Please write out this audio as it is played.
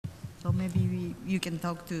So maybe you can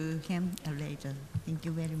talk to him later. Thank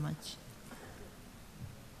you very much.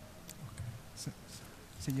 Okay.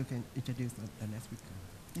 So you can introduce the next speaker.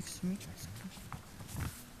 Next speaker.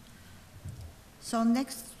 So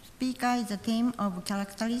next speaker is the theme of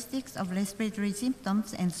characteristics of respiratory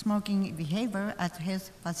symptoms and smoking behavior at health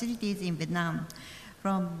facilities in Vietnam,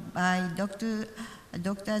 by Dr.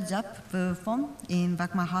 Giap Phong in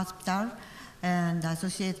Bachman Hospital and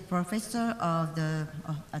associate professor of the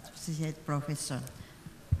associate professor.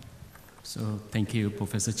 So thank you,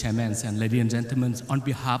 Professor Chairman, and ladies and gentlemen. On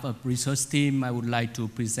behalf of research team, I would like to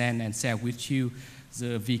present and share with you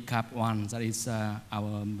the VCAP1, that is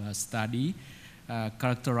our study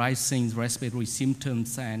characterizing respiratory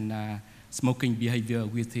symptoms and smoking behavior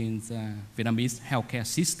within the Vietnamese healthcare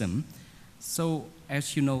system. So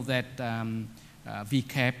as you know that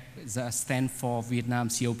VCAP stands for Vietnam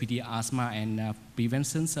COPD, asthma and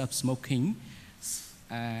prevention of smoking.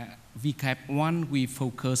 VCAP1 we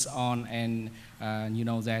focus on and you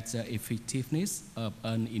know that the effectiveness of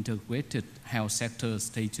an integrated health sector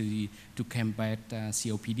strategy to combat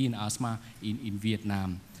COPD and asthma in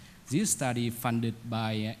Vietnam. This study funded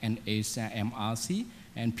by NHMRC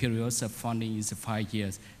and period of funding is 5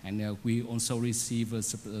 years, and we also receive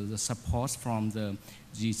the support from the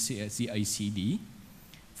GACD.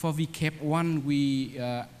 For VCAP1, we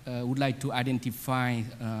would like to identify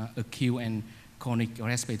acute and chronic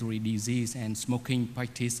respiratory disease and smoking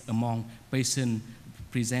practice among patients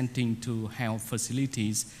presenting to health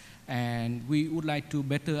facilities. And we would like to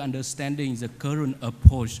better understanding the current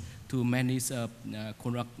approach to manage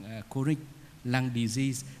chronic lung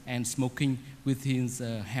disease and smoking within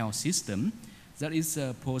the health system. That is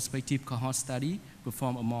a prospective cohort study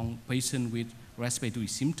performed among patients with respiratory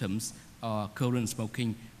symptoms or current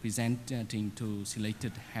smoking presenting to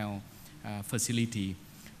selected health facility.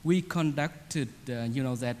 We conducted, you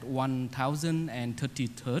know, that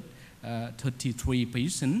 1,033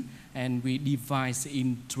 patients, and we divided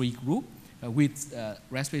in 3 groups with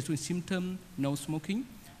respiratory symptom, no smoking,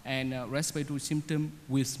 and respiratory symptom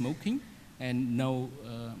with smoking, and no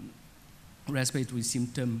respiratory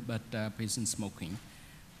symptom but patient smoking.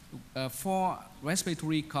 For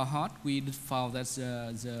respiratory cohort, we found that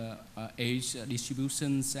the age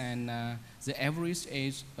distributions and the average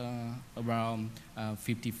age around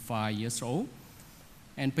 55 years old.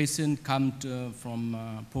 And patients come from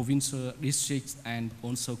provincial districts and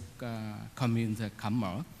also community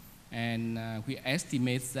comer. And we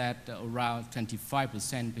estimate that around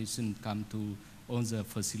 25% patients come to all the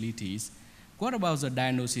facilities. What about the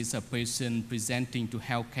diagnosis of patients presenting to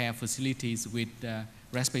healthcare facilities with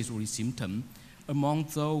respiratory symptoms? Among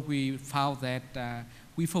those, we found that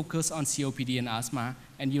we focus on COPD and asthma,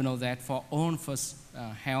 and you know that for all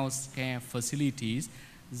healthcare facilities,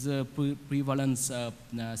 the prevalence of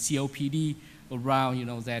COPD around, you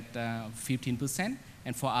know, that 15%,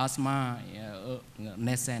 and for asthma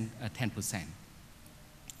less than 10%.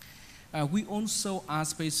 We also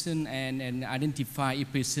ask patients and identify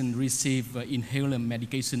if patients receive inhaler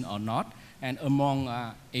medication or not. And among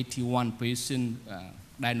 81 patients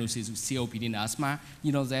diagnosed with COPD and asthma,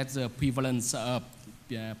 you know that the prevalence of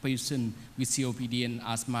patients with COPD and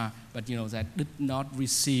asthma, but you know that did not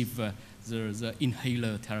receive the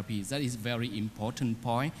inhaler therapy. That is very important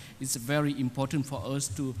point. It's very important for us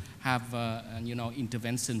to have you know,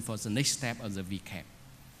 intervention for the next step of the VCAP.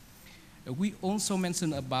 We also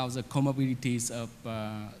mentioned about the comorbidities of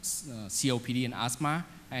COPD and asthma,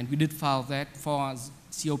 and we did find that for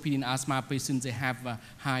COPD and asthma patients, they have a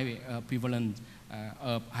high prevalence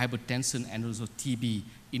of hypertension and also TB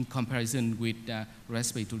in comparison with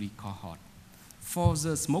respiratory cohort. For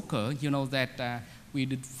the smoker, you know that we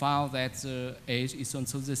did find that the age is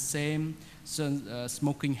also the same, so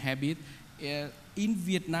smoking habit. In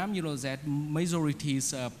Vietnam, you know that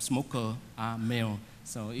majorities of smokers are male.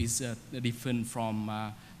 So it's different from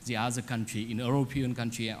the other country, in European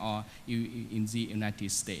country or in the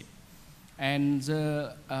United States. And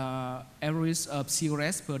the average of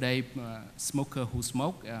cigarettes per day, smoker who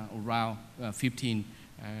smoke around 15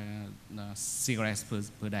 cigarettes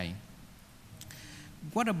per day.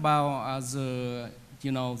 What about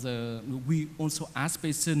you know, we also ask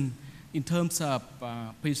patients in terms of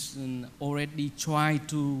patients already try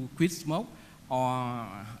to quit smoke, or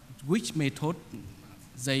which method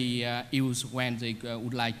they use when they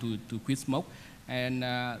would like to quit smoke. And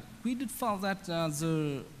we did find that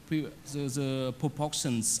the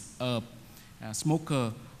proportions of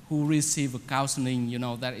smokers who receive counseling, you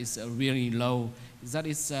know, that is really low. That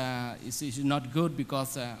is not good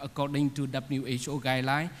because according to WHO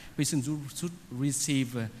guideline, patients should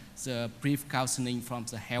receive the brief counseling from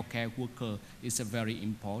the healthcare worker is very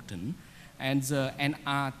important. And the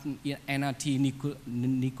NRT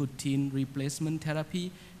nicotine replacement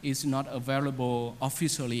therapy is not available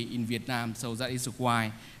officially in Vietnam, so that is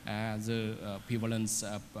why the prevalence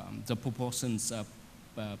of the proportions of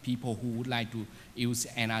people who would like to use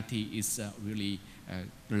NRT is really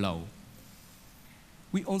low.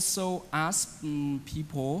 We also ask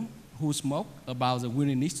people who smoke about the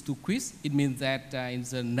willingness to quit. It means that in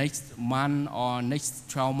the next month or next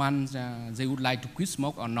 12 months they would like to quit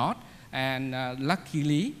smoke or not. And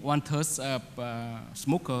luckily, 1/3 of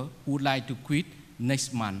smokers would like to quit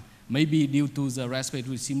next month. Maybe due to the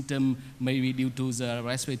respiratory symptom, maybe due to the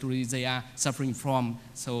respiratory they are suffering from,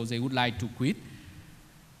 so they would like to quit.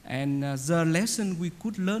 And the lesson we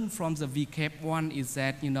could learn from the VCAP1 is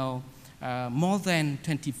that, more than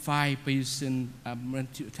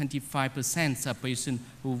 25% of patients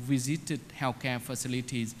who visited healthcare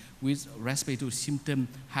facilities with respiratory symptoms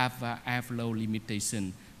have airflow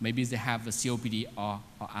limitation. Maybe they have a COPD or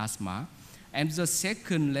asthma. And the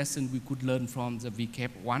second lesson we could learn from the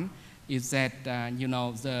VCAP1 is that,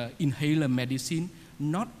 the inhaler medicine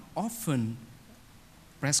not often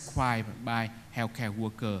prescribed by healthcare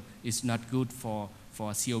worker is not good for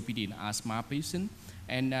COPD and asthma patients.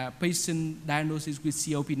 And patients diagnosed with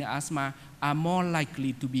COPD and asthma are more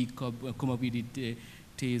likely to be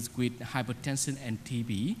comorbidities with hypertension and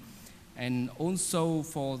TB. And also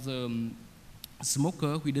for the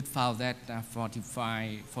smoker, we did found that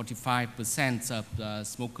 45% of the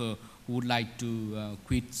smoker who would like to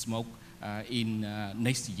quit smoke in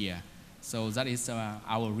next year. So that is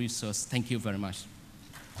our research. Thank you very much.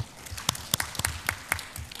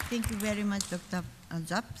 Thank you very much, Dr.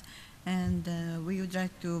 Zap. And we would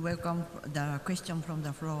like to welcome the question from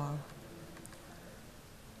the floor.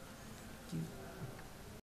 Thank you.